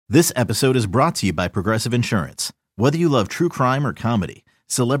This episode is brought to you by Progressive Insurance. Whether you love true crime or comedy,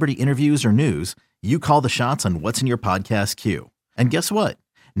 celebrity interviews or news, you call the shots on what's in your podcast queue. And guess what?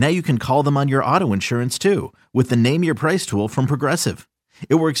 Now you can call them on your auto insurance too with the Name Your Price tool from Progressive.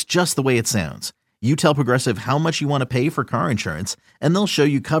 It works just the way it sounds. You tell Progressive how much you want to pay for car insurance, and they'll show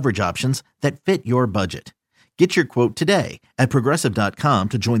you coverage options that fit your budget. Get your quote today at Progressive.com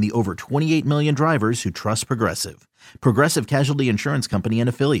to join the over 28 million drivers who trust Progressive. Progressive Casualty Insurance Company and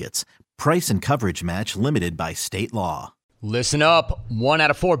Affiliates. Price and coverage match limited by state law. Listen up. 1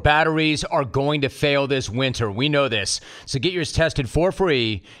 out of 4 batteries are going to fail this winter. We know this. So get yours tested for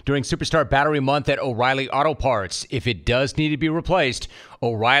free during Superstar Battery Month at O'Reilly Auto Parts. If it does need to be replaced,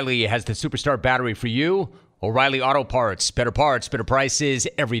 O'Reilly has the Superstar battery for you. O'Reilly Auto Parts. Better prices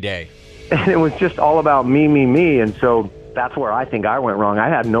every day. And it was just all about me. And so that's where I think I went wrong. I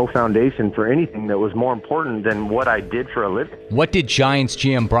had no foundation for anything that was more important than what I did for a living. What did Giants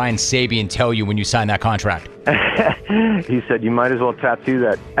GM Brian Sabean tell you when you signed that contract? He said, you might as well tattoo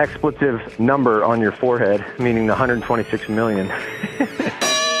that expletive number on your forehead, meaning the 126 million.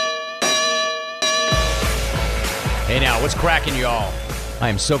 Hey now, what's cracking, y'all? I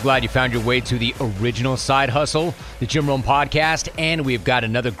am so glad you found your way to the original Side Hustle, the Jim Rome Podcast, and we've got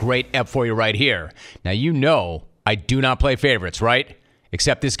another great ep for you right here. Now, you know I do not play favorites, right?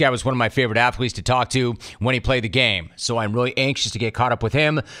 Except this guy was one of my favorite athletes to talk to when he played the game. So I'm really anxious to get caught up with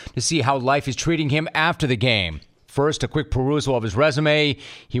him to see how life is treating him after the game. First, a quick perusal of his resume.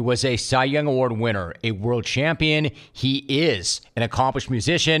 He was a Cy Young Award winner, a world champion. He is an accomplished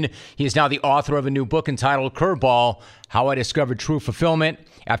musician. He is now the author of a new book entitled Curveball, How I Discovered True Fulfillment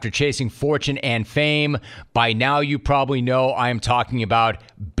After Chasing Fortune and Fame. By now, you probably know I am talking about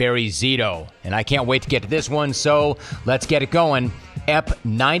Barry Zito. And I can't wait to get to this one, so let's get it going. Ep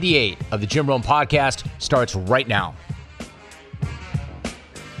 98 of the Jim Rome Podcast starts right now.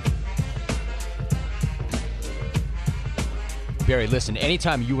 Barry, listen,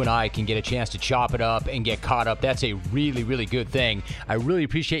 anytime you and I can get a chance to chop it up and get caught up, that's a really, really good thing. I really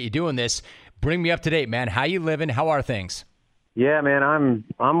appreciate you doing this. Bring me up to date, man. How you living? How are things? Yeah, man,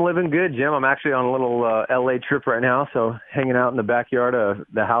 I'm living good, Jim. I'm actually on a little L.A. trip right now, so hanging out in the backyard of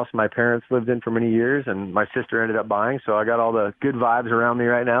the house my parents lived in for many years, and my sister ended up buying, so I got all the good vibes around me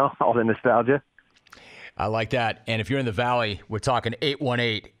right now, all the nostalgia. I like that. And if you're in the Valley, we're talking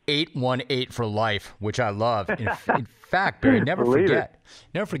 818 for life, which I love. In fact, Barry, never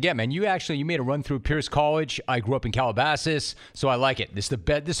forget, man. You made a run through Pierce College. I grew up in Calabasas, so I like it. This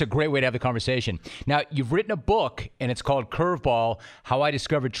is a great way to have the conversation. Now, you've written a book, and it's called Curveball, How I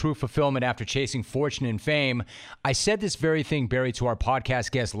Discovered True Fulfillment After Chasing Fortune and Fame. I said this very thing, Barry, to our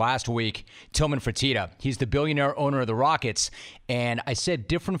podcast guest last week, Tillman Fertitta. He's the billionaire owner of the Rockets, and I said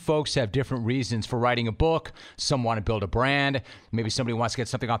different folks have different reasons for writing a book. Some want to build a brand. Maybe somebody wants to get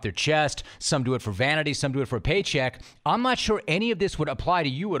something off their chest. Some do it for vanity. Some do it for a paycheck. I'm not sure any of this would apply to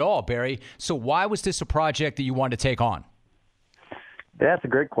you at all, Barry. So why was this a project that you wanted to take on? That's a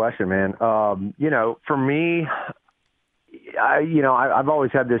great question, man. For me, I've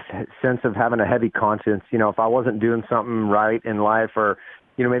always had this sense of having a heavy conscience. If I wasn't doing something right in life, or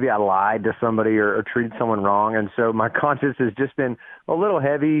maybe I lied to somebody or treated someone wrong, and so my conscience has just been a little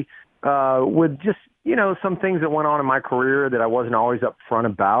heavy with just some things that went on in my career that I wasn't always upfront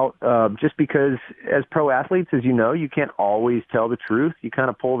about, just because as pro athletes, as you know, you can't always tell the truth. You kind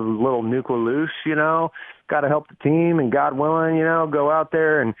of pull the little nuclear loose, got to help the team, and God willing, go out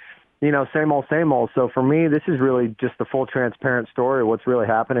there and, same old. So for me, this is really just the full transparent story of what's really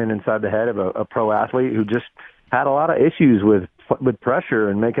happening inside the head of a pro athlete who just had a lot of issues with pressure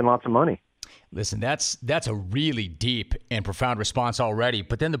and making lots of money. Listen, that's a really deep and profound response already,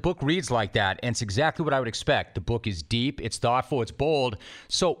 but then the book reads like that, and it's exactly what I would expect. The book is deep, it's thoughtful, it's bold.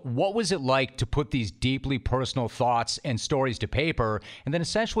 So what was it like to put these deeply personal thoughts and stories to paper and then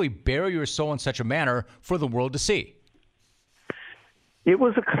essentially bury your soul in such a manner for the world to see? It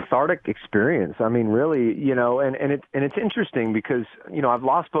was a cathartic experience. I mean, really, and it's interesting because, I've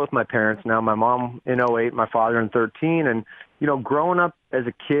lost both my parents now, my mom in '08, my father in 13. And, growing up as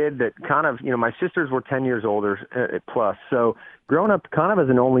a kid that kind of, my sisters were 10 years older plus. So growing up kind of as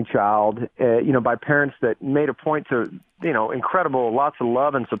an only child, by parents that made a point to, incredible, lots of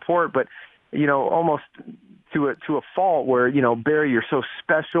love and support, but, almost to a fault where, Barry, you're so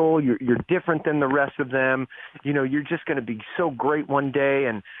special, you're different than the rest of them, you're just going to be so great one day.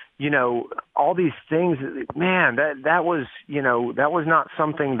 And, all these things, man, that was not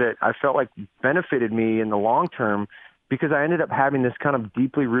something that I felt like benefited me in the long term, because I ended up having this kind of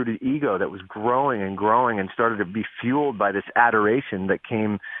deeply rooted ego that was growing and started to be fueled by this adoration that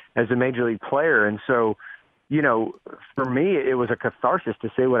came as a major league player. And so, for me, it was a catharsis to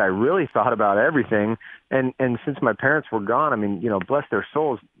say what I really thought about everything. And since my parents were gone, I mean, bless their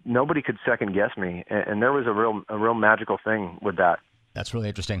souls, nobody could second guess me. And there was a real magical thing with that. That's really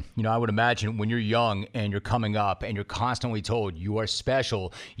interesting. I would imagine when you're young and you're coming up and you're constantly told you are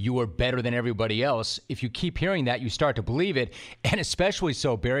special, you are better than everybody else, if you keep hearing that, you start to believe it. And especially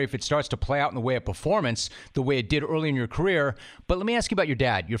so, Barry, if it starts to play out in the way of performance, the way it did early in your career. But let me ask you about your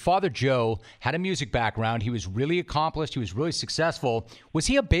dad. Your father, Joe, had a music background. He was really accomplished. He was really successful. Was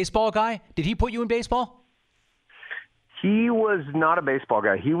he a baseball guy? Did he put you in baseball? He was not a baseball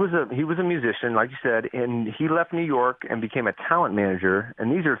guy. He was a musician, like you said, and he left New York and became a talent manager.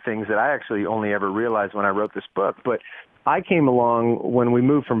 And these are things that I actually only ever realized when I wrote this book. But I came along when we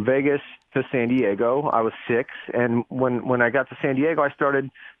moved from Vegas to San Diego. I was 6, and when I got to San Diego, I started,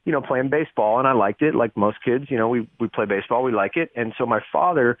 playing baseball, and I liked it. Like most kids, we play baseball, we like it. And so my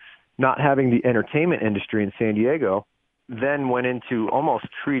father, not having the entertainment industry in San Diego, then went into almost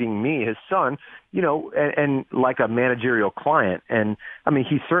treating me, his son, and like a managerial client. And I mean,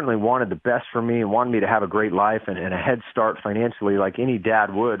 he certainly wanted the best for me and wanted me to have a great life and a head start financially like any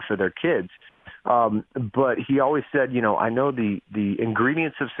dad would for their kids. But he always said, I know the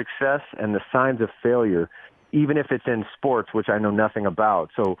ingredients of success and the signs of failure, even if it's in sports, which I know nothing about.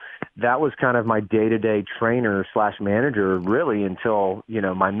 So that was kind of my day-to-day trainer / manager really until,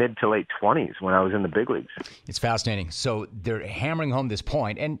 my mid to late 20s when I was in the big leagues. It's fascinating. So they're hammering home this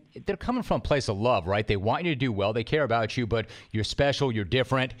point, and they're coming from a place of love, right? They want you to do well. They care about you, but you're special, you're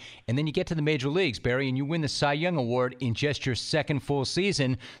different. And then you get to the major leagues, Barry, and you win the Cy Young Award in just your second full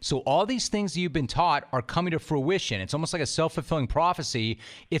season. So all these things that you've been taught are coming to fruition. It's almost like a self-fulfilling prophecy.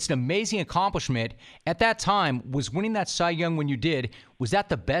 It's an amazing accomplishment. At that time, was winning that Cy Young when you did, was that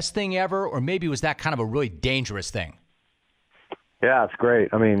the best thing ever, or maybe was that kind of a really dangerous thing? Yeah, it's great.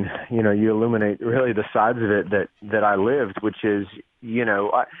 I mean, you illuminate really the sides of it that I lived, which is,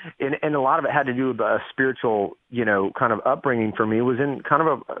 and a lot of it had to do with a spiritual, kind of upbringing for me. It was in kind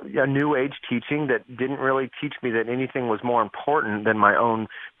of a new age teaching that didn't really teach me that anything was more important than my own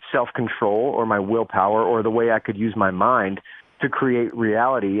self-control or my willpower or the way I could use my mind to create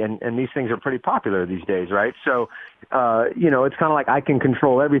reality. And these things are pretty popular these days, right? So, it's kind of like I can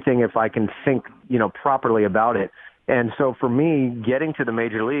control everything if I can think, properly about it. And so for me, getting to the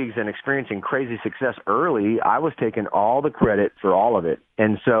major leagues and experiencing crazy success early, I was taking all the credit for all of it.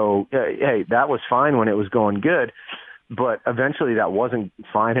 And so, hey, that was fine when it was going good. But eventually that wasn't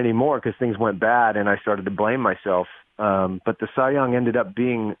fine anymore because things went bad and I started to blame myself. But the Cy Young ended up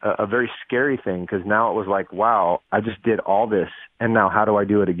being a very scary thing because now it was like, wow, I just did all this, and now how do I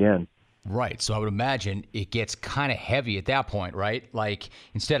do it again? Right. So I would imagine it gets kind of heavy at that point, right? Like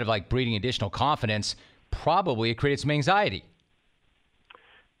instead of like breeding additional confidence, probably it created some anxiety.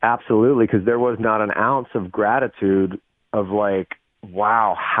 Absolutely, because there was not an ounce of gratitude of like,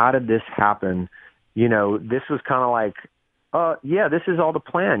 wow, how did this happen? This was kind of like, yeah, this is all the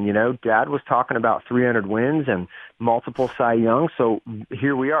plan. Dad was talking about 300 wins and multiple Cy Young. So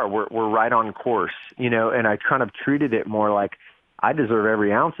here we are. We're right on course, and I kind of treated it more like I deserve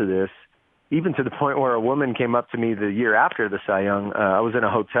every ounce of this, even to the point where a woman came up to me the year after the Cy Young. I was in a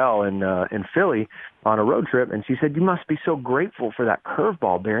hotel in Philly on a road trip, and she said, "You must be so grateful for that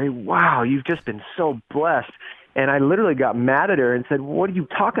curveball, Barry. Wow, you've just been so blessed." And I literally got mad at her and said, "What are you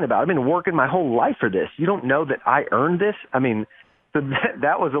talking about? I've been working my whole life for this. You don't know that I earned this?" I mean, so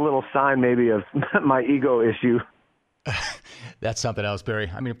that was a little sign maybe of my ego issue. That's something else,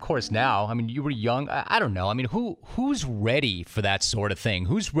 Barry. I mean, of course, now, you were young. I don't know. Who's ready for that sort of thing?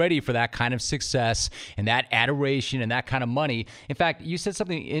 Who's ready for that kind of success and that adoration and that kind of money? In fact, you said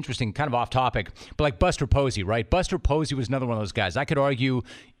something interesting, kind of off topic, but like Buster Posey, right? Buster Posey was another one of those guys. I could argue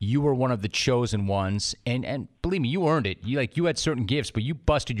you were one of the chosen ones, and believe me, you earned it. You had certain gifts, but you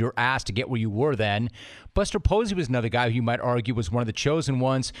busted your ass to get where you were then. Buster Posey was another guy who you might argue was one of the chosen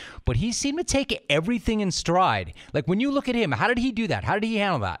ones, but he seemed to take everything in stride. Like when you look at him, how did he do that? How did he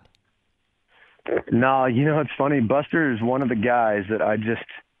handle that? No, it's funny. Buster is one of the guys that I just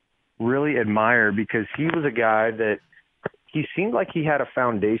really admire because he was a guy that he seemed like he had a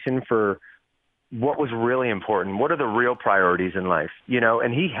foundation for what was really important. What are the real priorities in life?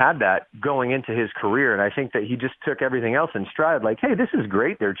 And he had that going into his career. And I think that he just took everything else in stride. Like, hey, this is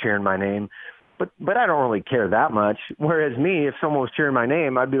great. They're cheering my name. But I don't really care that much. Whereas me, if someone was cheering my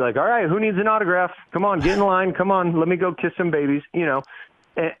name, I'd be like, all right, who needs an autograph? Come on, get in line. Come on, let me go kiss some babies, And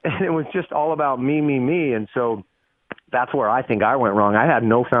it was just all about me, me, me. And so that's where I think I went wrong. I had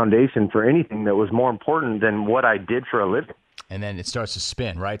no foundation for anything that was more important than what I did for a living. and then it starts to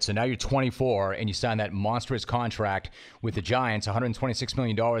spin, right? So now you're 24, and you sign that monstrous contract with the Giants, $126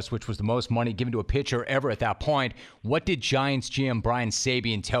 million, which was the most money given to a pitcher ever at that point. What did Giants GM Brian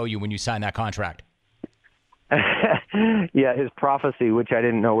Sabean tell you when you signed that contract? Yeah, his prophecy, which I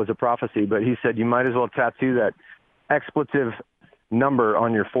didn't know was a prophecy, but he said you might as well tattoo that expletive number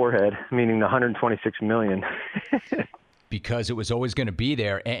on your forehead, meaning the 126 million. Because it was always going to be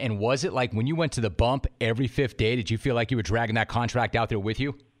there. And was it like when you went to the bump every fifth day, did you feel like you were dragging that contract out there with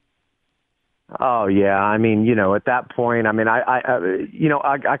you? Oh, yeah. I mean, at that point, I mean,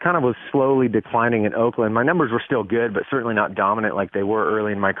 I kind of was slowly declining in Oakland. My numbers were still good, but certainly not dominant like they were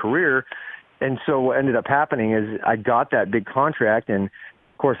early in my career. And so what ended up happening is I got that big contract. And,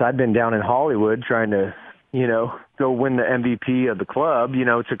 of course, I'd been down in Hollywood trying to, go win the MVP of the club,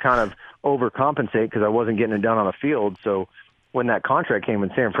 to kind of overcompensate because I wasn't getting it done on the field. So when that contract came in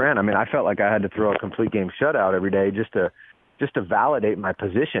San Fran, I mean, I felt like I had to throw a complete game shutout every day just to validate my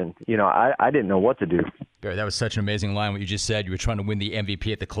position. I didn't know what to do. Barry, that was such an amazing line, what you just said. You were trying to win the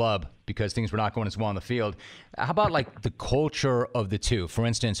MVP at the club because things were not going as well on the field. How about, like, the culture of the two? For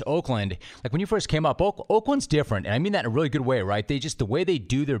instance, Oakland, like when you first came up, Oakland's different. And I mean that in a really good way, right? The way they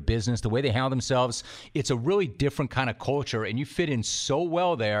do their business, the way they handle themselves, it's a really different kind of culture, and you fit in so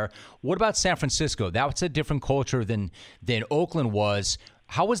well there. What about San Francisco? That's a different culture than Oakland was.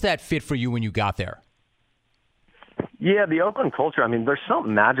 How was that fit for you when you got there? Yeah, the Oakland culture, I mean, there's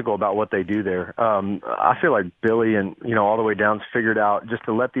something magical about what they do there. I feel like Billy and, all the way down's figured out just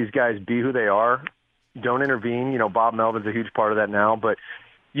to let these guys be who they are. Don't intervene. Bob Melvin's a huge part of that now. But,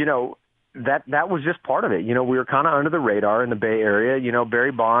 that was just part of it. We were kind of under the radar in the Bay Area.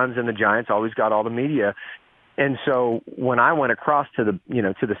 Barry Bonds and the Giants always got all the media. And so when I went across to the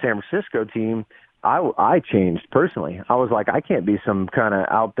San Francisco team, I changed personally. I was like, I can't be some kind of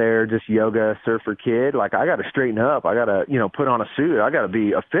out there just yoga surfer kid. Like, I got to straighten up. I got to, put on a suit. I got to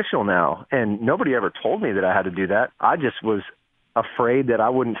be official now. And nobody ever told me that I had to do that. I just was afraid that I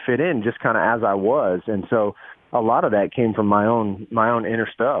wouldn't fit in just kind of as I was. And so a lot of that came from my own inner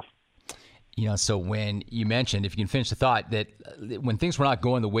stuff. So when you mentioned, if you can finish the thought, that when things were not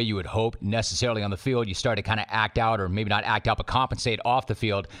going the way you had hoped necessarily on the field, you started to kind of act out, or maybe not act out, but compensate off the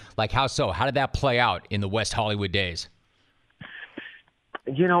field. Like, how so? How did that play out in the West Hollywood days?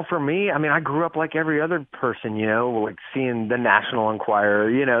 For me, I mean, I grew up like every other person, like seeing the National Enquirer,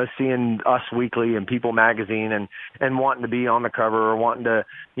 seeing Us Weekly and People Magazine and wanting to be on the cover or wanting to,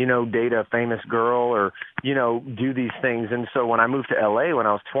 date a famous girl or, do these things. And so when I moved to LA when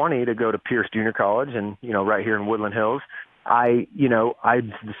I was 20 to go to Pierce Junior College and, right here in Woodland Hills, I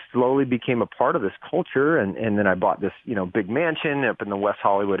slowly became a part of this culture. And then I bought this, big mansion up in the West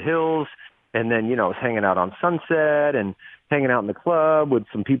Hollywood Hills. And then, I was hanging out on Sunset and hanging out in the club with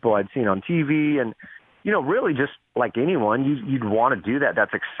some people I'd seen on TV. And, really just like anyone, you'd want to do that.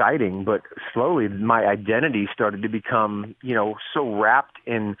 That's exciting. But slowly my identity started to become, so wrapped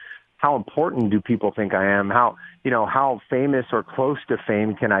in how important do people think I am? How famous or close to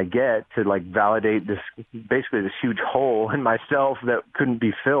fame can I get to like validate this, basically this huge hole in myself that couldn't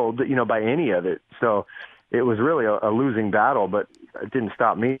be filled, by any of it. So it was really a losing battle, but it didn't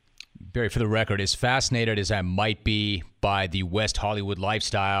stop me. Barry, for the record, as fascinated as I might be by the West Hollywood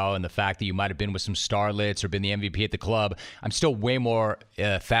lifestyle and the fact that you might have been with some starlets or been the MVP at the club, I'm still way more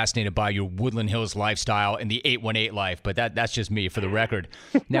fascinated by your Woodland Hills lifestyle and the 818 life. But that's just me, for the record.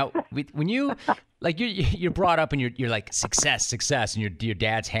 Now, when you like you're brought up and you're like success, and your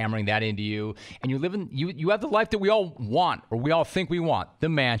dad's hammering that into you, and you have the life that we all want, or we all think we want: the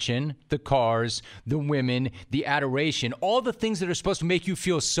mansion, the cars, the women, the adoration, all the things that are supposed to make you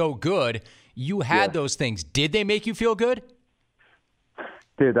feel so good. You had those things. Did they make you feel good?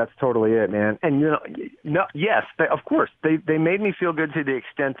 Dude, that's totally it, man. And yes, of course, they made me feel good to the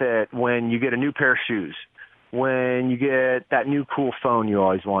extent that when you get a new pair of shoes, when you get that new cool phone you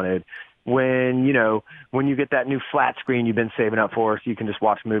always wanted, when you get that new flat screen you've been saving up for so you can just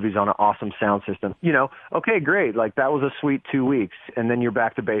watch movies on an awesome sound system, okay, great. Like, that was a sweet 2 weeks, and then you're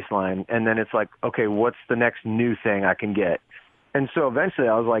back to baseline. And then it's like, okay, what's the next new thing I can get? And so eventually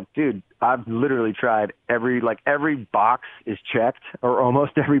I was like, dude, I've literally tried every box is checked, or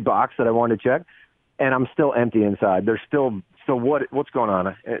almost every box that I wanted to check, and I'm still empty inside. There's still what's going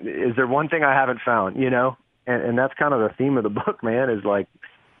on? Is there one thing I haven't found, And that's kind of the theme of the book, man, is like,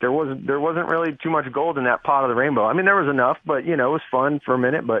 there wasn't really too much gold in that pot of the rainbow. I mean, there was enough, but it was fun for a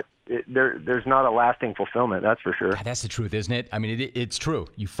minute, but there's not a lasting fulfillment, that's for sure. That's the truth, isn't it? I mean, it's true.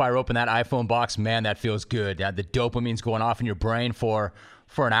 You fire open that iPhone box, man, that feels good. The dopamine's going off in your brain for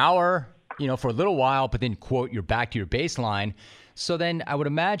an hour, for a little while, but then, quote, you're back to your baseline. So then I would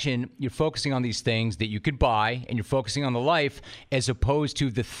imagine you're focusing on these things that you could buy, and you're focusing on the life as opposed to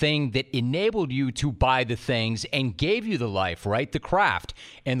the thing that enabled you to buy the things and gave you the life, right? The craft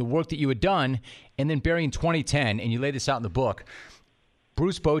and the work that you had done. And then Barry, in 2010, and you lay this out in the book,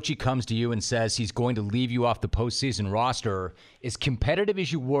 Bruce Bochy comes to you and says he's going to leave you off the postseason roster. As competitive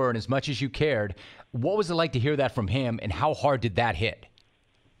as you were and as much as you cared, what was it like to hear that from him, and how hard did that hit?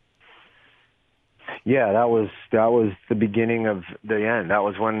 Yeah, that was the beginning of the end. That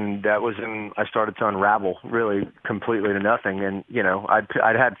was when I started to unravel really completely to nothing. And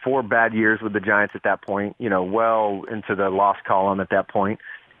I'd had 4 bad years with the Giants at that point. Well into the loss column at that point.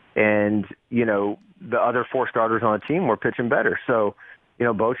 And the other 4 starters on the team were pitching better. So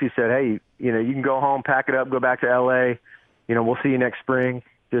Bochy said, hey, you can go home, pack it up, go back to L.A. We'll see you next spring.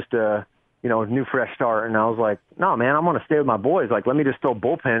 Just a new fresh start. And I was like, no, man, I'm going to stay with my boys. Like, let me just throw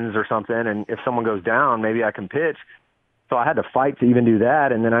bullpens or something. And if someone goes down, maybe I can pitch. So I had to fight to even do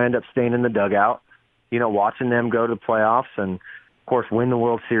that. And then I ended up staying in the dugout, watching them go to the playoffs and, of course, win the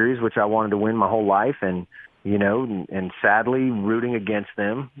World Series, which I wanted to win my whole life. And and sadly rooting against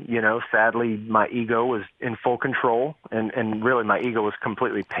them. Sadly my ego was in full control, and really my ego was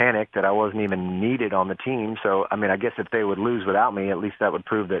completely panicked that I wasn't even needed on the team. So, I guess if they would lose without me, at least that would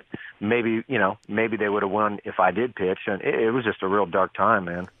prove that maybe they would have won if I did pitch. And it was just a real dark time,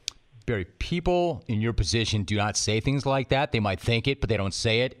 man. Barry, people in your position do not say things like that. They might think it, but they don't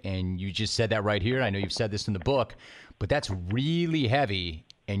say it. And you just said that right here. I know you've said this in the book, but that's really heavy.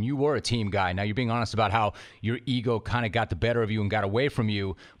 And you were a team guy. Now, you're being honest about how your ego kind of got the better of you and got away from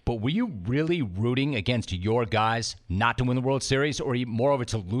you. But were you really rooting against your guys not to win the World Series, or moreover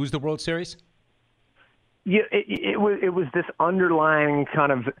to lose the World Series? Yeah, it was this underlying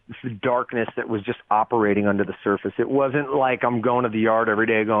kind of darkness that was just operating under the surface. It wasn't like I'm going to the yard every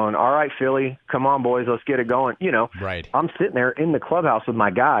day going, all right, Philly, come on, boys, let's get it going. Right. I'm sitting there in the clubhouse with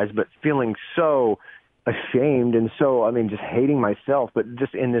my guys, but feeling so ashamed and so, just hating myself, but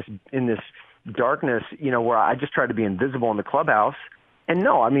just in this darkness, where I just tried to be invisible in the clubhouse. And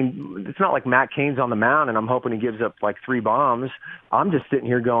no, it's not like Matt Cain's on the mound and I'm hoping he gives up like 3 bombs. I'm just sitting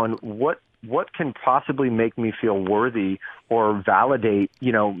here going, what can possibly make me feel worthy or validate,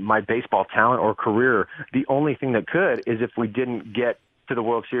 my baseball talent or career? The only thing that could is if we didn't get to the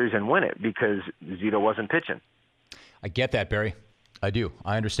World Series and win it because Zito wasn't pitching. I get that, Barry. I do.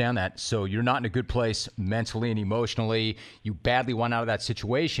 I understand that. So you're not in a good place mentally and emotionally. You badly want out of that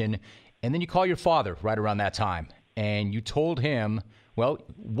situation. And then you call your father right around that time. And you told him, well,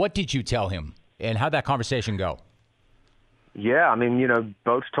 what did you tell him? And how'd that conversation go? Yeah,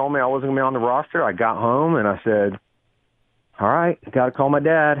 Boach told me I wasn't going to be on the roster. I got home and I said, all right, got to call my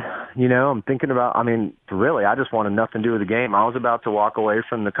dad. I'm thinking about, really, I just wanted nothing to do with the game. I was about to walk away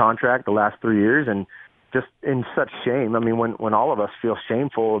from the contract the last 3 years and just in such shame. When all of us feel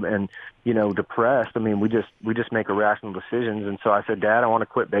shameful and, depressed, we just make irrational decisions. And so I said, Dad, I want to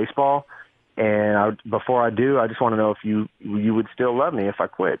quit baseball. And before I do, I just want to know if you would still love me if I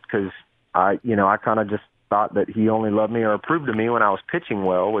quit. Cause I kind of just thought that he only loved me or approved of me when I was pitching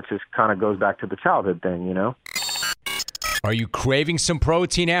well, which is kind of goes back to the childhood thing, Are you craving some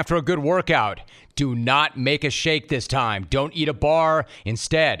protein after a good workout? Do not make a shake this time. Don't eat a bar.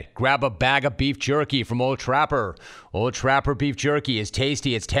 Instead, grab a bag of beef jerky from Old Trapper. Old Trapper beef jerky is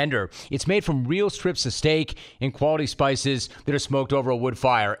tasty, it's tender. It's made from real strips of steak and quality spices that are smoked over a wood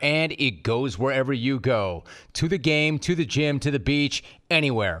fire, and it goes wherever you go. To the game, to the gym, to the beach,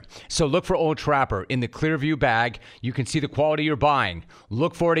 anywhere. So look for Old Trapper in the Clearview bag. You can see the quality you're buying.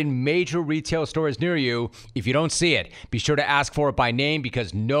 Look for it in major retail stores near you. If you don't see it, be sure to ask for it by name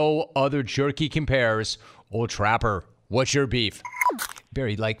because no other jerky compares. Old Trapper, what's your beef?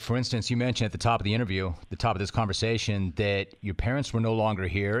 Barry, for instance, you mentioned at the top of the interview, the top of this conversation, that your parents were no longer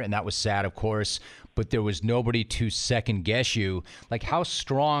here, and that was sad, of course, but there was nobody to second guess you. How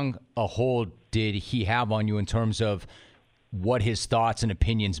strong a hold did he have on you in terms of what his thoughts and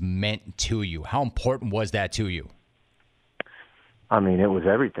opinions meant to you? How important was that to you? It was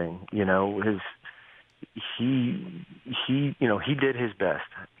everything. He did his best.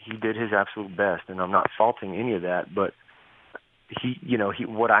 He did his absolute best, and I'm not faulting any of that, but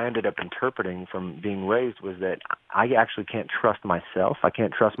what I ended up interpreting from being raised was that I actually can't trust myself. I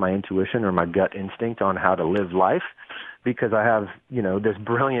can't trust my intuition or my gut instinct on how to live life because I have, this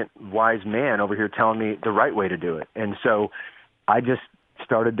brilliant, wise man over here telling me the right way to do it. And so I just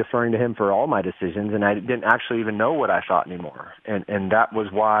started deferring to him for all my decisions, and I didn't actually even know what I thought anymore. And that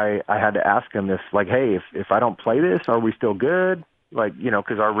was why I had to ask him hey, if I don't play this, are we still good?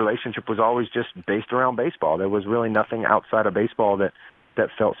 Because our relationship was always just based around baseball. There was really nothing outside of baseball that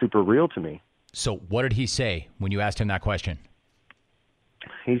felt super real to me. So what did he say when you asked him that question?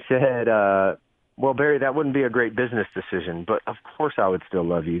 He said, well, Barry, that wouldn't be a great business decision, but of course I would still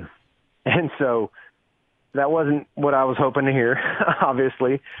love you. And so that wasn't what I was hoping to hear,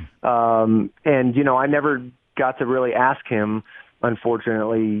 obviously. And, I never got to really ask him,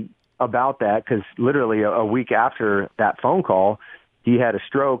 unfortunately, about that, because literally a week after that phone call, he had a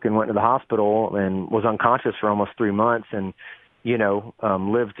stroke and went to the hospital and was unconscious for almost 3 months and,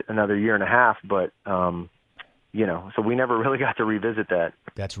 lived another year and a half. But, so we never really got to revisit that.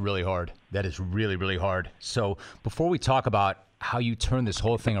 That's really hard. That is really, really hard. So before we talk about how you turned this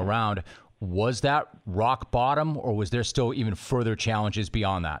whole thing around, was that rock bottom, or was there still even further challenges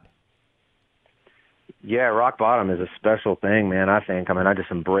beyond that? Yeah, rock bottom is a special thing, man, I think. I mean, I just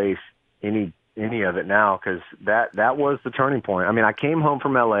embrace any of it now, because that was the turning point. I mean, I came home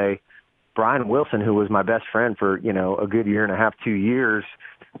from L.A. Brian Wilson, who was my best friend for, a good year and a half, 2 years,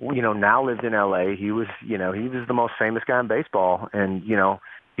 now lives in L.A. He was the most famous guy in baseball. And,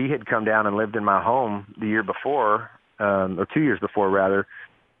 he had come down and lived in my home the year before, or 2 years before, rather.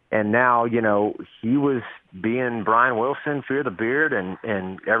 And now, he was being Brian Wilson, Fear the Beard, and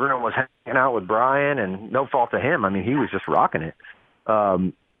everyone was hanging out with Brian, and no fault to him. I mean, he was just rocking it.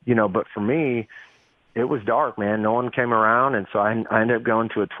 But for me, it was dark, man. No one came around, and so I ended up going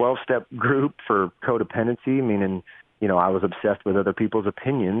to a 12-step group for codependency, meaning, I was obsessed with other people's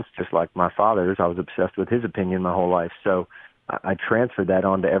opinions, just like my father's. I was obsessed with his opinion my whole life. So I transferred that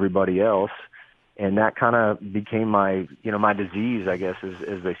on to everybody else. And that kind of became my disease, I guess,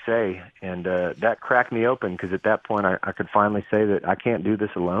 as they say. And that cracked me open, because at that point I could finally say that I can't do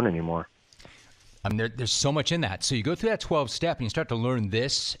this alone anymore. There's so much in that. So you go through that 12-step and you start to learn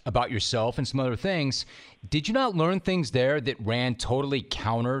this about yourself and some other things. Did you not learn things there that ran totally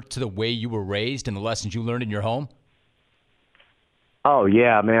counter to the way you were raised and the lessons you learned in your home? Oh,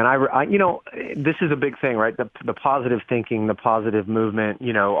 yeah, man. I this is a big thing, right? The positive thinking, the positive movement,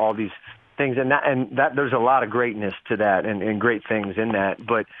 all these things, and that there's a lot of greatness to that and great things in that.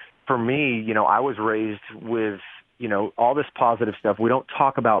 But for me, I was raised with, all this positive stuff. We don't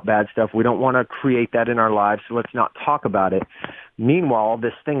talk about bad stuff. We don't want to create that in our lives, so let's not talk about it. Meanwhile,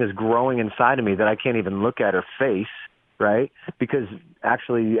 this thing is growing inside of me that I can't even look at or face, right? Because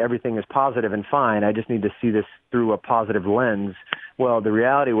actually everything is positive and fine. I just need to see this through a positive lens. Well, the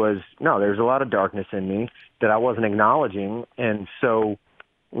reality was, no, there's a lot of darkness in me that I wasn't acknowledging. And so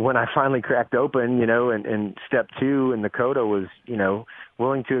when I finally cracked open, and step 2 in the coda was,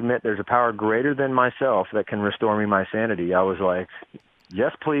 willing to admit there's a power greater than myself that can restore me my sanity, I was like,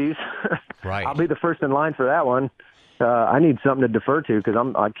 yes, please. Right. I'll be the first in line for that one. I need something to defer to, because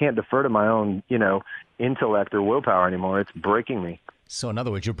I can't defer to my own, intellect or willpower anymore. It's breaking me. So in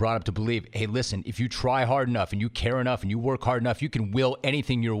other words, you're brought up to believe, hey, listen, if you try hard enough and you care enough and you work hard enough, you can will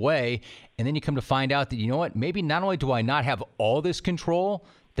anything your way. And then you come to find out that, you know what, maybe not only do I not have all this control,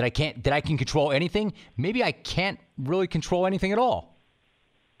 that I can control anything, maybe I can't really control anything at all.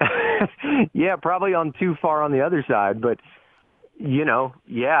 Yeah, probably on too far on the other side, but yeah,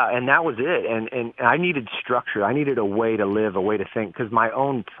 and that was it. And I needed structure. I needed a way to live, a way to think, because my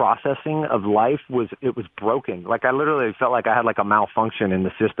own processing of life was broken. Like, I literally felt like I had like a malfunction in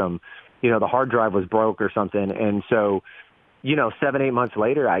the system. The hard drive was broke or something. And so, 7-8 months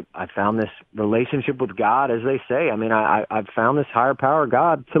later, I found this relationship with God, as they say. I mean, I've found this higher power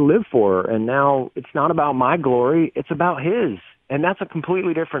God to live for. And now it's not about my glory. It's about his. And that's a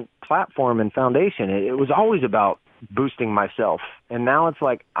completely different platform and foundation. It was always about boosting myself. And now it's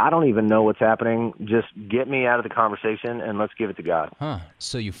like, I don't even know what's happening. Just get me out of the conversation and let's give it to God.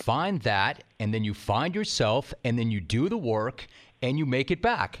 So you find that, and then you find yourself, and then you do the work, and you make it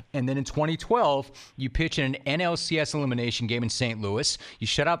back. And then in 2012, you pitch in an NLCS elimination game in St. Louis. You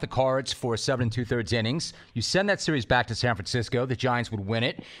shut out the Cards for 7 2/3 innings. You send that series back to San Francisco. The Giants would win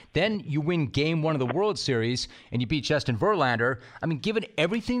it. Then you win Game 1 of the World Series, and you beat Justin Verlander. I mean, given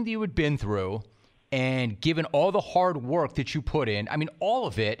everything that you had been through, and given all the hard work that you put in, I mean, all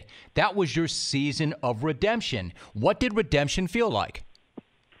of it, that was your season of redemption. What did redemption feel like?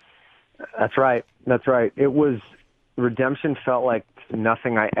 That's right. Redemption felt like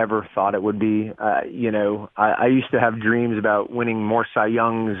nothing I ever thought it would be. I used to have dreams about winning more Cy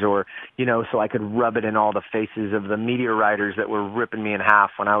Youngs, or, so I could rub it in all the faces of the media writers that were ripping me in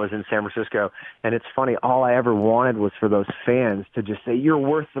half when I was in San Francisco. And it's funny, all I ever wanted was for those fans to just say, you're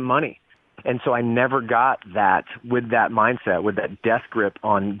worth the money. And so I never got that with that mindset, with that death grip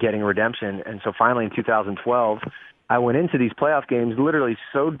on getting redemption. And so finally in 2012, I went into these playoff games literally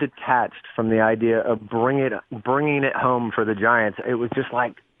so detached from the idea of bringing it home for the Giants. It was just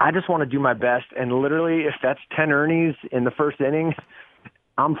like, I just want to do my best. And literally, if that's 10 Ernies in the first inning,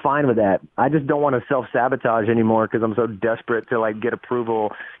 I'm fine with that. I just don't want to self-sabotage anymore because I'm so desperate to like get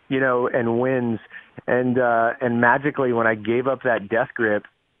approval, and wins. And magically when I gave up that death grip,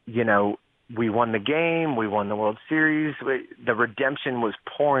 we won the game, we won the World Series. The redemption was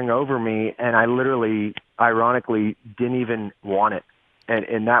pouring over me, and I literally, ironically, didn't even want it.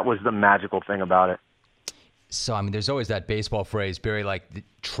 And that was the magical thing about it. So, I mean, there's always that baseball phrase, Barry, like,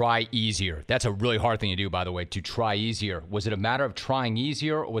 try easier. That's a really hard thing to do, by the way, to try easier. Was it a matter of trying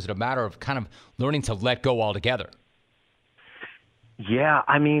easier, or was it a matter of kind of learning to let go altogether? Yeah,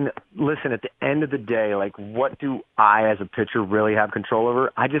 I mean, listen, at the end of the day, like, what do I as a pitcher really have control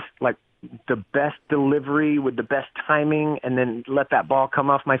over? I just, like, the best delivery with the best timing, and then let that ball come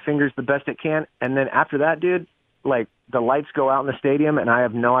off my fingers the best it can. And then after that, dude, like, the lights go out in the stadium, and I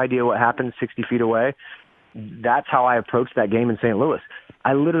have no idea what happened 60 feet away. That's how I approached that game in St. Louis.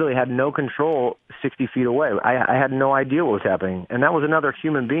 I literally had no control 60 feet away. I had no idea what was happening. And that was another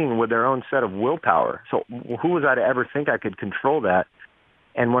human being with their own set of willpower. So who was I to ever think I could control that?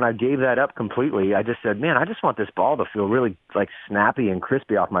 And when I gave that up completely, I just said, man, I just want this ball to feel really like snappy and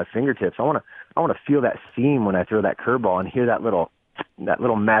crispy off my fingertips. I want to feel that seam when I throw that curveball and hear that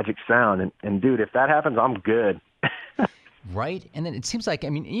little magic sound. And dude, if that happens, I'm good. Right? And then it seems like, I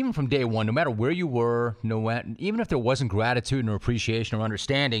mean, even from day one, no matter where you were, even if there wasn't gratitude or appreciation or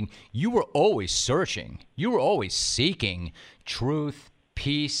understanding, you were always searching. You were always seeking truth,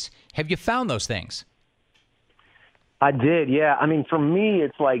 peace. Have you found those things? I did, yeah. I mean, for me,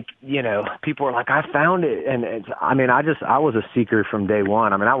 it's like, people are like, I found it. And I was a seeker from day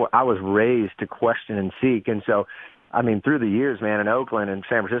one. I mean, I was raised to question and seek. And so, I mean, through the years, man, in Oakland and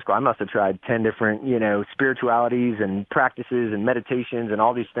San Francisco, I must have tried 10 different, spiritualities and practices and meditations and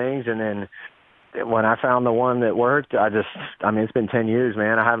all these things. And then when I found the one that worked, it's been 10 years,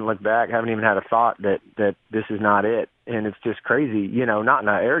 man. I haven't looked back. I haven't even had a thought that this is not it. And it's just crazy, not in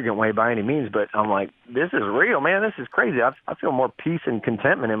an arrogant way by any means, but I'm like, this is real, man. This is crazy. I feel more peace and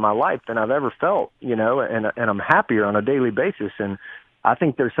contentment in my life than I've ever felt, and I'm happier on a daily basis. And I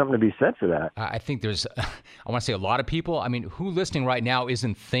think there's something to be said for that. I think there's, I want to say a lot of people, I mean, who listening right now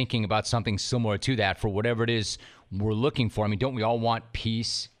isn't thinking about something similar to that for whatever it is we're looking for? I mean, don't we all want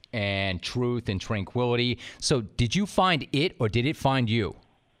peace and truth and tranquility? So did you find it, or did it find you?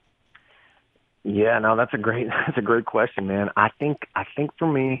 Yeah, no, that's a great question, man. I think for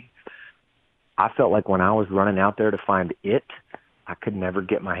me, I felt like when I was running out there to find it, I could never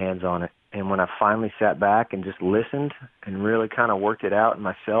get my hands on it. And when I finally sat back and just listened and really kind of worked it out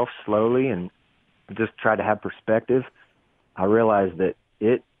myself slowly and just tried to have perspective, I realized that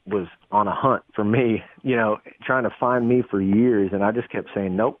it was on a hunt for me, trying to find me for years. And I just kept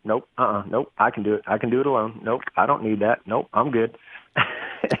saying, nope, nope, I can do it. I can do it alone. Nope, I don't need that. Nope, I'm good.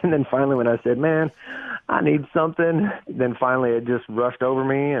 And then finally when I said, man, I need something, then finally it just rushed over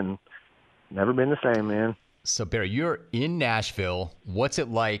me and never been the same, man. So, Barry, you're in Nashville. What's it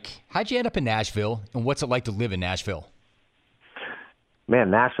like? How'd you end up in Nashville, and what's it like to live in Nashville?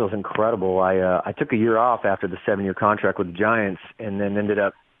 Man, Nashville's incredible. I took a year off after the 7-year contract with the Giants, and then ended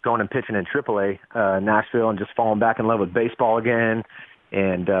up going and pitching in AAA Nashville, and just falling back in love with baseball again,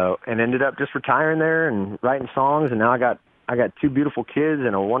 and ended up just retiring there and writing songs. And now I got 2 beautiful kids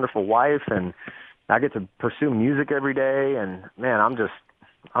and a wonderful wife, and I get to pursue music every day. And man, I'm just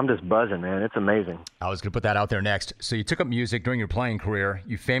buzzing, man. It's amazing. I was going to put that out there next. So you took up music during your playing career.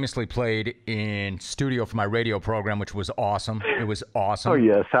 You famously played in studio for my radio program, which was awesome. It was awesome. Oh,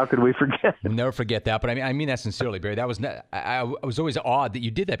 yes. How could we forget? We'll never forget that. But I mean that sincerely, Barry. That was I was always awed that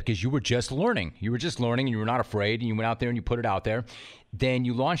you did that, because you were just learning. You were just learning, and you were not afraid, and you went out there and you put it out there. Then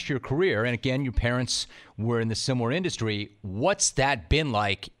you launched your career, and again, your parents were in the similar industry. What's that been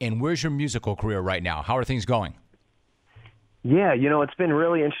like, and where's your musical career right now? How are things going? Yeah, it's been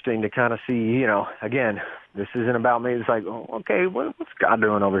really interesting to kind of see, again, this isn't about me. It's like, oh, okay, what's God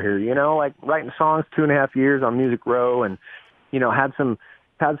doing over here? Like writing songs 2.5 years on Music Row, and, had some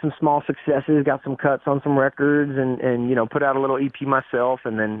small successes, got some cuts on some records, and put out a little EP myself,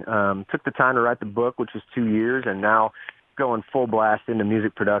 and then took the time to write the book, which was 2 years, and now going full blast into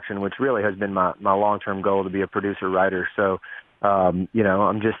music production, which really has been my long-term goal, to be a producer-writer. So,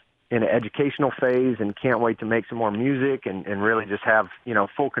 I'm just in an educational phase and can't wait to make some more music and really just have,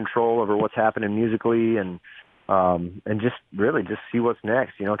 full control over what's happening musically, and just really just see what's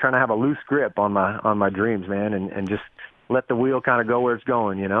next, trying to have a loose grip on my dreams, man, and just let the wheel kind of go where it's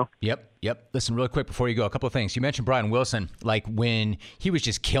going, Yep. Listen, really quick before you go, a couple of things. You mentioned Brian Wilson, like when he was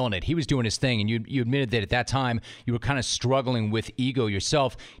just killing it. He was doing his thing, and you admitted that at that time you were kind of struggling with ego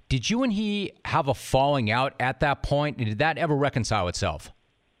yourself. Did you and he have a falling out at that point, and did that ever reconcile itself?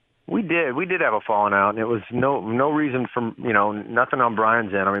 We did have a falling out, and it was no reason from, nothing on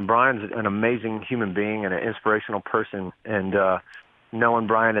Brian's end. I mean, Brian's an amazing human being and an inspirational person, and knowing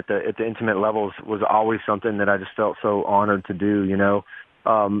Brian at the intimate levels was always something that I just felt so honored to do,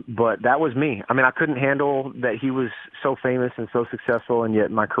 But that was me. I mean, I couldn't handle that he was so famous and so successful, and yet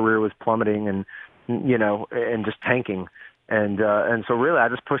my career was plummeting and just tanking. And so really I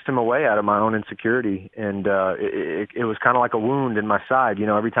just pushed him away out of my own insecurity. And it was kind of like a wound in my side.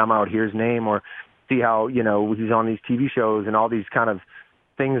 Every time I would hear his name or see how, he's on these TV shows and all these kind of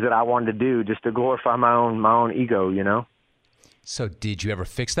things that I wanted to do just to glorify my own ego. So did you ever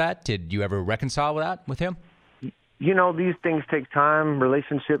fix that? Did you ever reconcile that with him? These things take time.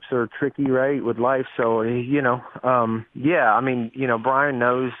 Relationships are tricky, right, with life. So, yeah, I mean, Brian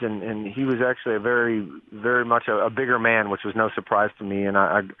knows, and he was actually a very, very much a bigger man, which was no surprise to me. And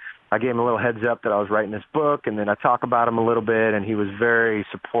I gave him a little heads up that I was writing this book, and then I talk about him a little bit, and he was very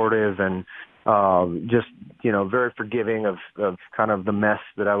supportive and just, very forgiving of kind of the mess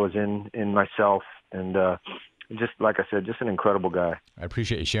that I was in myself. And just like I said, just an incredible guy. I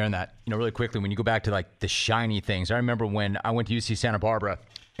appreciate you sharing that. Really quickly, when you go back to like the shiny things, I remember when I went to UC Santa Barbara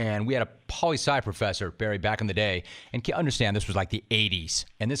and we had a poli-sci professor, Barry, back in the day. And understand this was like the 80s.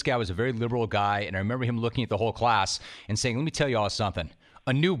 And this guy was a very liberal guy. And I remember him looking at the whole class and saying, let me tell you all something.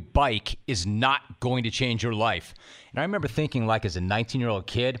 A new bike is not going to change your life. And I remember thinking, like, as a 19-year-old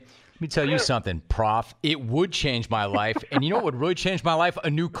kid, let me tell you something, Prof. It would change my life. And you know what would really change my life? A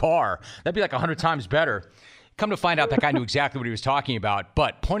new car. That'd be like 100 times better. Come to find out, that guy knew exactly what he was talking about.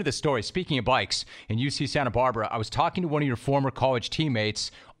 But point of the story, speaking of bikes, in UC Santa Barbara, I was talking to one of your former college teammates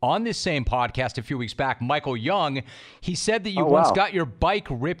on this same podcast a few weeks back, Michael Young. He said that you once got your bike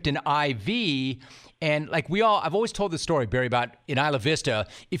ripped in IV. And like I've always told this story, Barry, about in Isla Vista,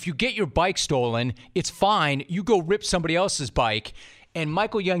 if you get your bike stolen, it's fine. You go rip somebody else's bike. And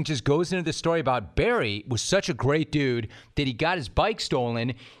Michael Young just goes into the story about Barry was such a great dude that he got his bike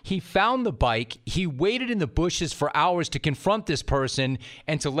stolen. He found the bike. He waited in the bushes for hours to confront this person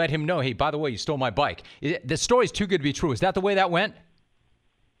and to let him know, hey, by the way, you stole my bike. The story's too good to be true. Is that the way that went?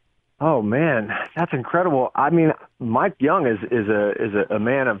 Oh man, that's incredible. I mean, Mike Young is a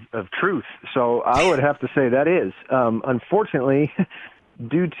man of truth. So I would have to say that is. Unfortunately,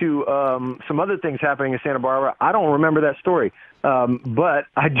 due to some other things happening in Santa Barbara, I don't remember that story. But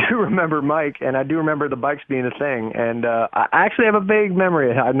I do remember Mike, and I do remember the bikes being a thing. And I actually have a vague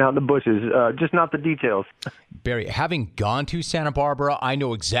memory of hiding out in the bushes, just not the details. Barry, having gone to Santa Barbara, I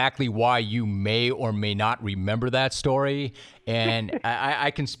know exactly why you may or may not remember that story. And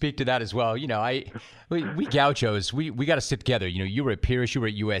I can speak to that as well. We gauchos, we got to sit together. You were at Pierce, you were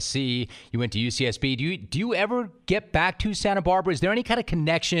at USC, you went to UCSB. Do you ever get back to Santa Barbara? Is there any kind of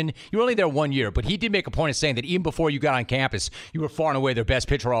connection? You were only there 1 year, but he did make a point of saying that even before you got on campus, you were far and away their best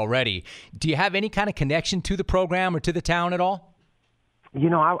pitcher already. Do you have any kind of connection to the program or to the town at all?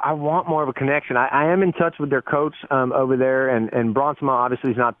 I want more of a connection. I am in touch with their coach over there, and Bronson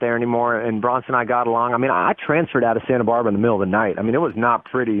obviously is not there anymore, and Bronson and I got along. I mean, I transferred out of Santa Barbara in the middle of the night. I mean, it was not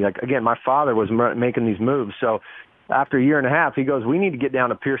pretty. Like, again, my father was making these moves, so after a year and a half, he goes, we need to get down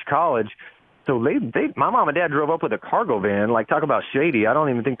to Pierce College. So my mom and dad drove up with a cargo van, like, talk about shady. I don't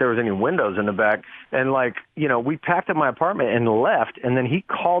even think there was any windows in the back. And, we packed up my apartment and left, and then he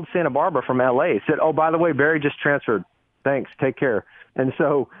called Santa Barbara from L.A., said, oh, by the way, Barry just transferred. Thanks, take care. And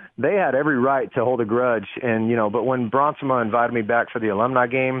so they had every right to hold a grudge. And, but when Bronsma invited me back for the alumni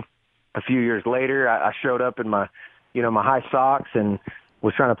game a few years later, I showed up in my high socks and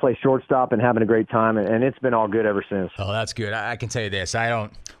was trying to play shortstop and having a great time. And it's been all good ever since. Oh, that's good. I can tell you this. I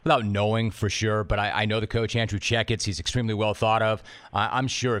don't, without knowing for sure, but I know the coach, Andrew Checketts. He's extremely well thought of. I'm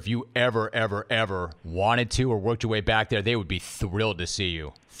sure if you ever wanted to or worked your way back there, they would be thrilled to see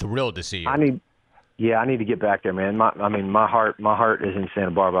you. Thrilled to see you. I need to get back there, man. My heart is in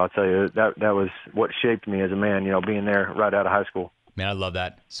Santa Barbara. I'll tell you, that was what shaped me as a man, being there right out of high school. Man, I love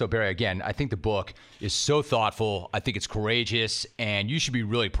that. So, Barry, again, I think the book is so thoughtful. I think it's courageous, and you should be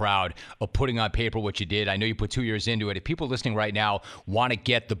really proud of putting on paper what you did. I know you put 2 years into it. If people listening right now want to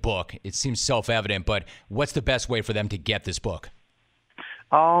get the book, it seems self-evident, but what's the best way for them to get this book?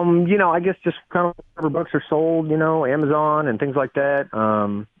 I guess just kind of wherever books are sold, Amazon and things like that.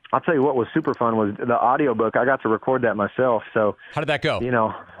 I'll tell you what was super fun was the audiobook. I got to record that myself. So how did that go?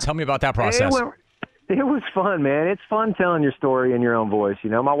 Tell me about that process. It was fun, man. It's fun telling your story in your own voice.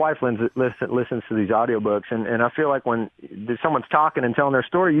 My wife listens to these audiobooks, and I feel like when someone's talking and telling their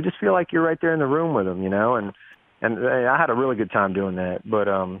story, you just feel like you're right there in the room with them, and I had a really good time doing that. But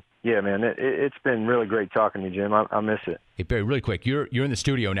yeah, man, it's been really great talking to you, Jim. I miss it. Hey, Barry, really quick, you're in the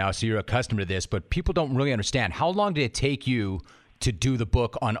studio now, so you're accustomed to this, but people don't really understand. How long did it take you to do the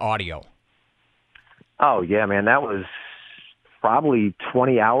book on audio? Oh, yeah, man. That was probably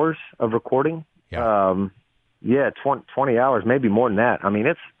 20 hours of recording. Yeah. 20 hours, maybe more than that. I mean,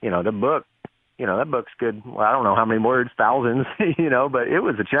 it's, the book, that book's good. Well, I don't know how many words, thousands, but it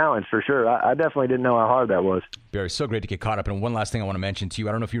was a challenge for sure. I definitely didn't know how hard that was. Barry, so great to get caught up. And one last thing I want to mention to you,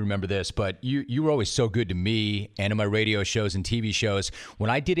 I don't know if you remember this, but you were always so good to me and in my radio shows and TV shows.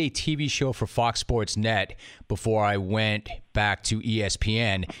 When I did a TV show for Fox Sports Net before I went back to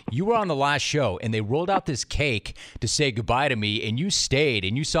ESPN, you were on the last show, and they rolled out this cake to say goodbye to me, and you stayed,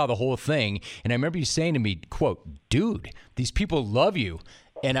 and you saw the whole thing. And I remember you saying to me, quote, "Dude, these people love you."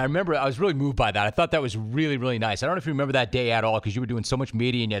 And I remember I was really moved by that. I thought that was really, really nice. I don't know if you remember that day at all because you were doing so much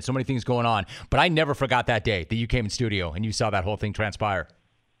media and you had so many things going on. But I never forgot that day that you came in studio and you saw that whole thing transpire.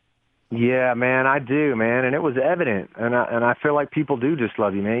 Yeah, man, I do, man. And it was evident. And I feel like people do just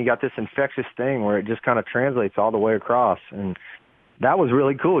love you, man. You got this infectious thing where it just kind of translates all the way across. And that was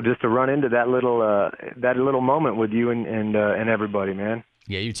really cool just to run into that little moment with you and everybody, man.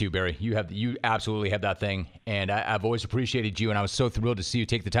 Yeah, you too, Barry. You absolutely have that thing, and I've always appreciated you, and I was so thrilled to see you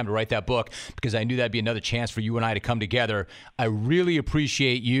take the time to write that book because I knew that'd be another chance for you and I to come together. I really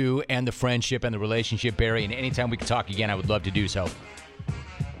appreciate you and the friendship and the relationship, Barry, and anytime we can talk again, I would love to do so.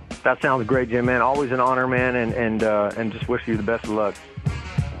 That sounds great, Jim, man. Always an honor, man, and just wish you the best of luck.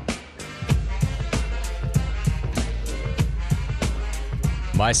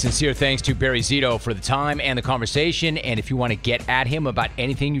 My sincere thanks to Barry Zito for the time and the conversation. And if you want to get at him about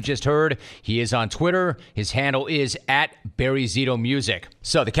anything you just heard, he is on Twitter. His handle is @BarryZitoMusic.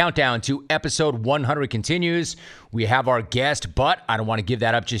 So the countdown to episode 100 continues. We have our guest, but I don't want to give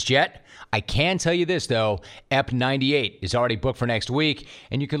that up just yet. I can tell you this, though. Ep 98 is already booked for next week,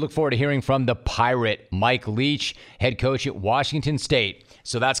 and you can look forward to hearing from the Pirate, Mike Leach, head coach at Washington State.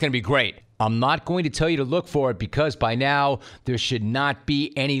 So that's going to be great. I'm not going to tell you to look for it because by now there should not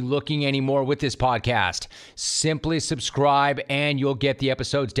be any looking anymore with this podcast. Simply subscribe and you'll get the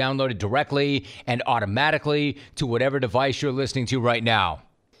episodes downloaded directly and automatically to whatever device you're listening to right now.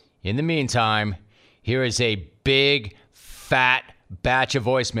 In the meantime, here is a big, fat batch of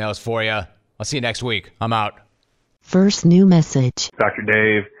voicemails for you. I'll see you next week. I'm out. First new message. Dr.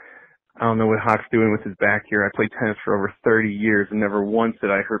 Dave, I don't know what Hawk's doing with his back here. I played tennis for over 30 years and never once did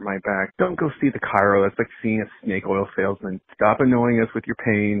I hurt my back. Don't go see the chiro. That's like seeing a snake oil salesman. Stop annoying us with your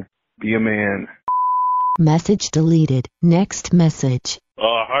pain. Be a man. Message deleted. Next message.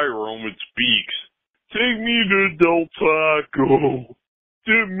 Hi, Roman Speaks. Take me to Del Taco.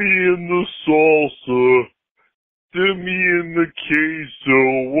 Dip me in the salsa. Dip me in the queso.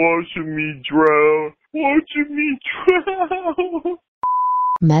 Watching me drown. Watching me drown.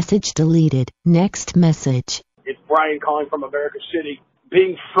 Message deleted. Next message. It's Brian calling from America City.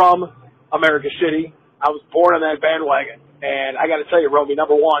 Being from America City, I was born on that bandwagon. And I got to tell you, Romy,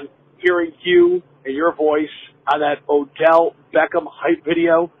 number one, hearing you and your voice on that Odell Beckham hype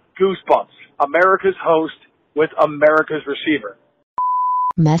video, goosebumps. America's host with America's receiver.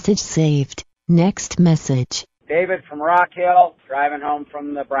 Message saved. Next message. David from Rock Hill, driving home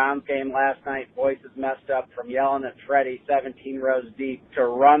from the Browns game last night. Voice is messed up from yelling at Freddie 17 rows deep to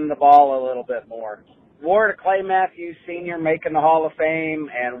run the ball a little bit more. War to Clay Matthews Sr. making the Hall of Fame,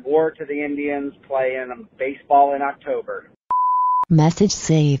 and war to the Indians playing baseball in October. Message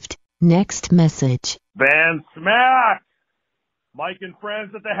saved. Next message. Van Smack. Mike and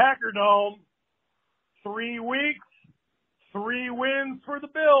friends at the Hacker Dome. 3 weeks, 3 wins for the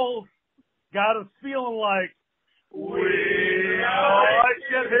Bills. Got us feeling like we like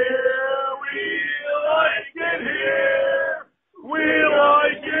it here, we like it here, we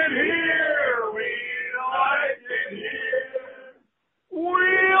like it here, we like it here, we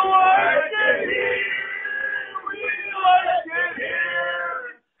like it here, we like it here,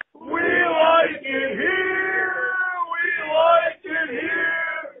 we like it here, we like it here,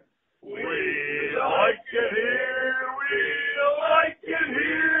 we like it here, we like it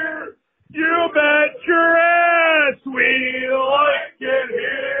here. You bet your ass we like it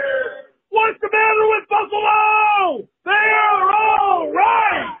here. What's the matter with Buffalo? They are all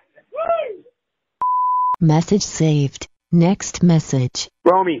right. Woo! Message saved. Next message.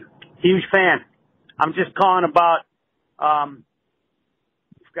 Romy, huge fan. I'm just calling about,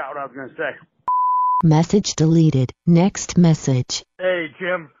 forgot what I was going to say. Message deleted. Next message. Hey,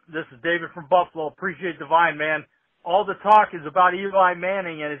 Jim, this is David from Buffalo. Appreciate the Vine, man. All the talk is about Eli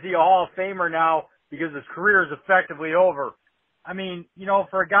Manning, and is he a Hall of Famer now because his career is effectively over? I mean,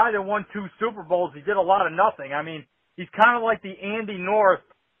 for a guy that won 2 Super Bowls, he did a lot of nothing. I mean, he's kind of like the Andy North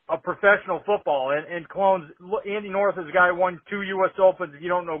of professional football. And clones, Andy North is a guy who won 2 U.S. Opens. If you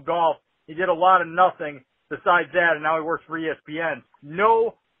don't know golf, he did a lot of nothing. besides that, and now he works for ESPN.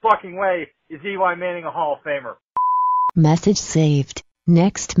 No fucking way is Eli Manning a Hall of Famer. Message saved.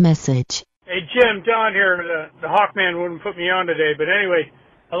 Next message. Hey, Jim, Don here. The Hawkman wouldn't put me on today, but anyway,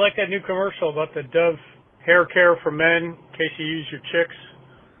 I like that new commercial about the Dove hair care for men in case you use your chicks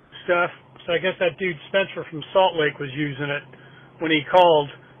stuff. So I guess that dude Spencer from Salt Lake was using it when he called,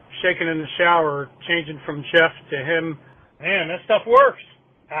 shaking in the shower, changing from Jeff to him. Man, that stuff works.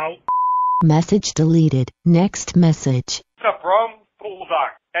 Out. Message deleted. Next message. What's up, Rome?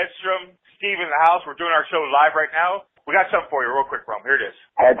 Bulldog, Edstrom, Steve in the house. We're doing our show live right now. We got something for you real quick, Rome. Here it is.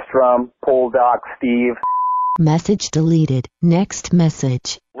 Hedstrom, Bulldog, Steve. Message deleted. Next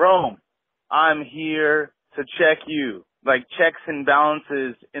message. Rome, I'm here to check you, like checks and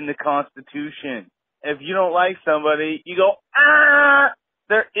balances in the Constitution. If you don't like somebody, you go, ah!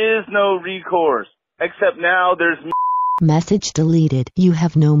 There is no recourse. Except now there's... Message deleted. You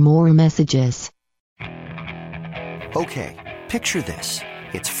have no more messages. Okay, picture this.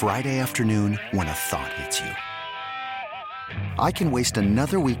 It's Friday afternoon when a thought hits you. I can waste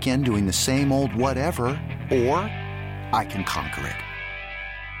another weekend doing the same old whatever, or I can conquer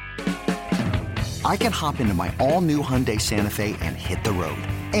it. I can hop into my all-new Hyundai Santa Fe and hit the road.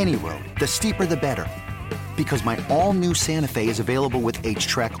 Any road. The steeper, the better. Because my all-new Santa Fe is available with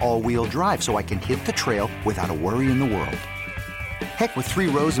H-Track all-wheel drive, so I can hit the trail without a worry in the world. Heck, with 3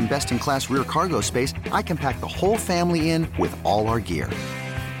 rows and best-in-class rear cargo space, I can pack the whole family in with all our gear.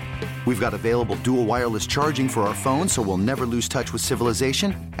 We've got available dual wireless charging for our phones, so we'll never lose touch with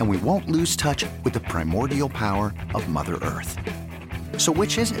civilization, and we won't lose touch with the primordial power of Mother Earth. So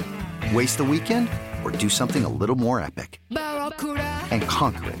which is it? Waste the weekend or do something a little more epic? And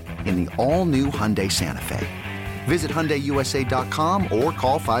conquer it in the all-new Hyundai Santa Fe. Visit HyundaiUSA.com or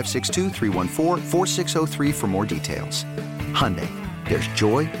call 562-314-4603 for more details. Hyundai, there's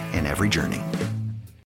joy in every journey.